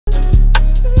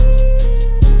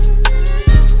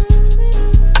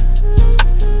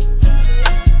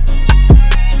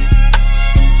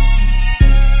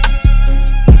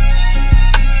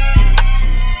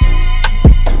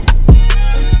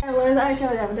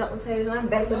up with Taylor and I'm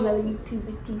back with another YouTube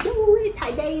video.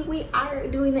 Today we are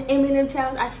doing the M&M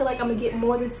challenge. I feel like I'm gonna get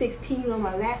more than 16 on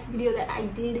my last video that I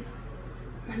did.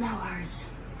 My hours.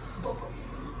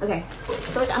 Okay,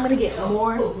 so I'm gonna get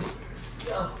more.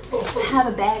 I have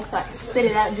a bag so I can spit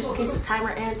it out just in case the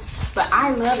timer ends. But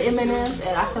I love M&Ms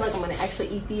and I feel like I'm gonna actually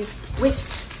eat these. Which,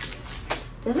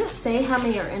 does it say how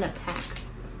many are in a pack?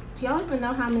 Do y'all even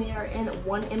know how many are in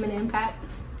one M&M pack?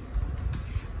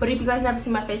 But if you guys never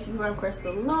seen my face before, I'm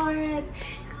Crystal Lawrence.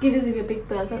 Give this video a big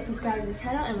thumbs up, subscribe to the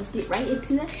channel, and let's get right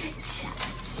into the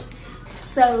challenge.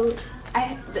 So,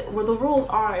 the rules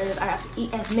are is I have to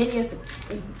eat as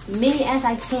many as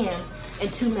I can in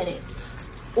 2 minutes.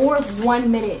 Or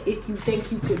 1 minute if you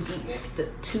think you could beat the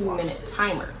 2-minute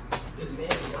timer.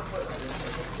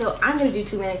 So I'm gonna do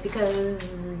 2 minutes because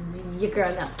your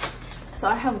girl knows. So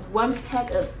I have 1 pack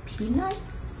of peanuts,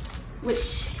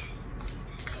 which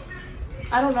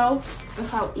I don't know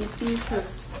if I'll eat these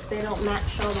because they don't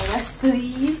match all the rest of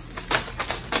these.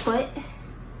 But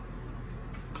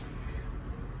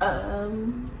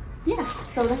yeah,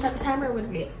 so let's set the timer. We're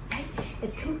gonna get right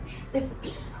into the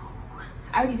video.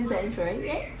 I already did that intro,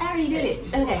 right? I already did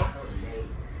it. Okay.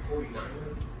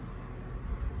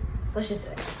 Let's just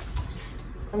do it.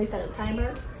 Let me set a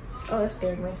timer. Oh, that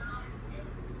scared me.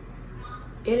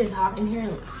 It is hot in here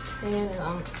and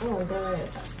oh my god.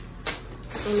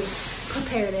 Let me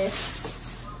prepare this.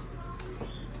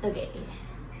 Okay.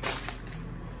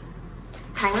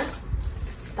 Timer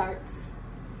starts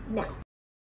now.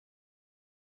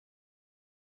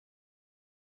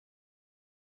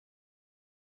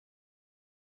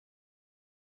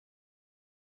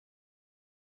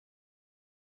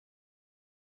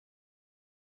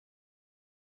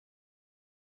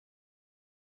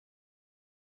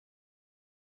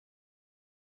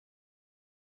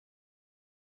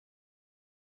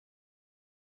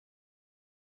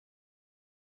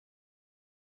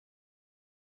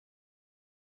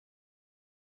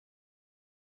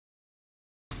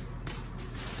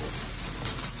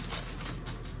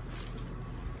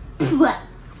 What?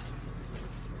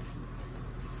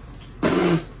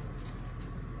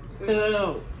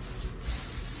 No.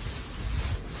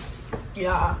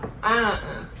 Yeah.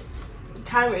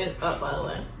 Timer is up, by the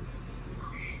way.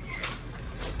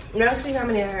 Now see how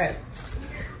many I had.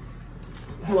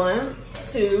 1,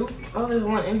 2. Oh, there's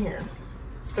 1 in here.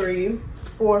 3,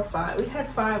 4, 5. We had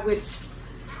 5, which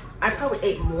I probably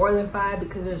ate more than 5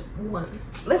 because there's 1.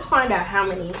 Let's find out how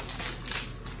many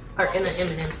are in an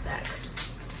M&M stack.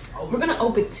 We're gonna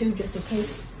open 2 just in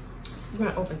case. We're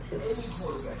gonna open 2.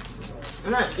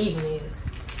 I'm not eating these.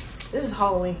 This is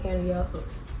Halloween candy also.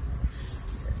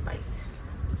 That's like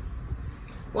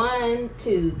 1,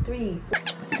 2, 3, 4.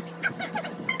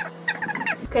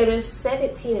 Okay, there's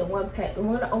 17 in 1 pack.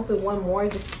 I'm gonna open 1 more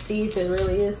just to see if it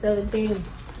really is 17.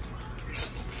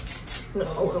 I'm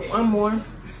gonna open 1 more.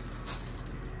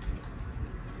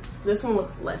 This one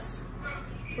looks less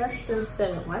than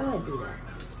 7. Why did I do that?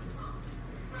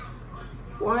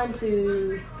 1,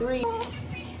 2, 3. 4,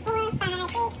 5,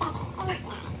 6, 7, 8,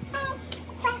 9,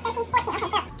 10, 11, 12,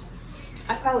 13, 14.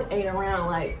 I probably ate around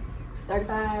like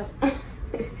 35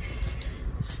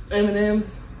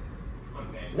 M&Ms,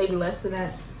 maybe less than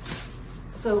that.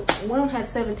 So 1 had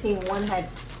 17, 1 had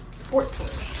 14,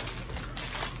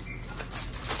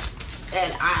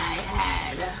 and I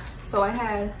had. So I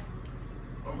had.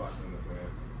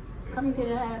 How many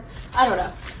did I have? I don't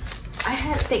know. I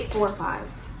had I think 4 or 5.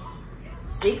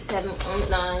 6, 7, 8,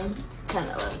 9, 10,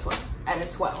 11, 12. Out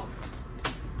of 12.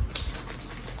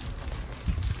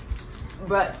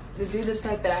 But due to the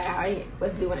fact that I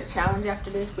was doing a challenge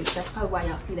after this, which that's probably why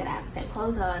y'all see that I have the same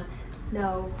clothes on.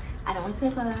 No, I don't want the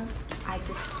same clothes. I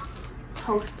just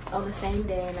post on the same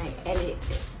day and I edit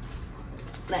it.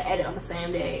 And I edit on the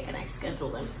same day and I schedule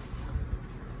them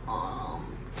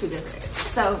 2 different days.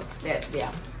 So that's,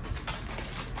 yeah.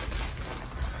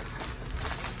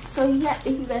 So yeah,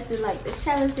 if you guys did like the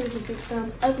challenge, there's a big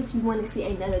thumbs up. If you want to see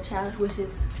another challenge, which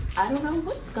is, I don't know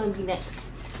what's gonna be next.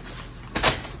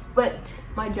 But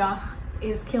my jaw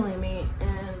is killing me,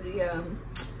 and yeah,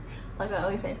 like I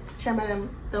always say, share my them,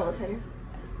 don't listen.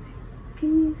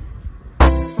 Peace.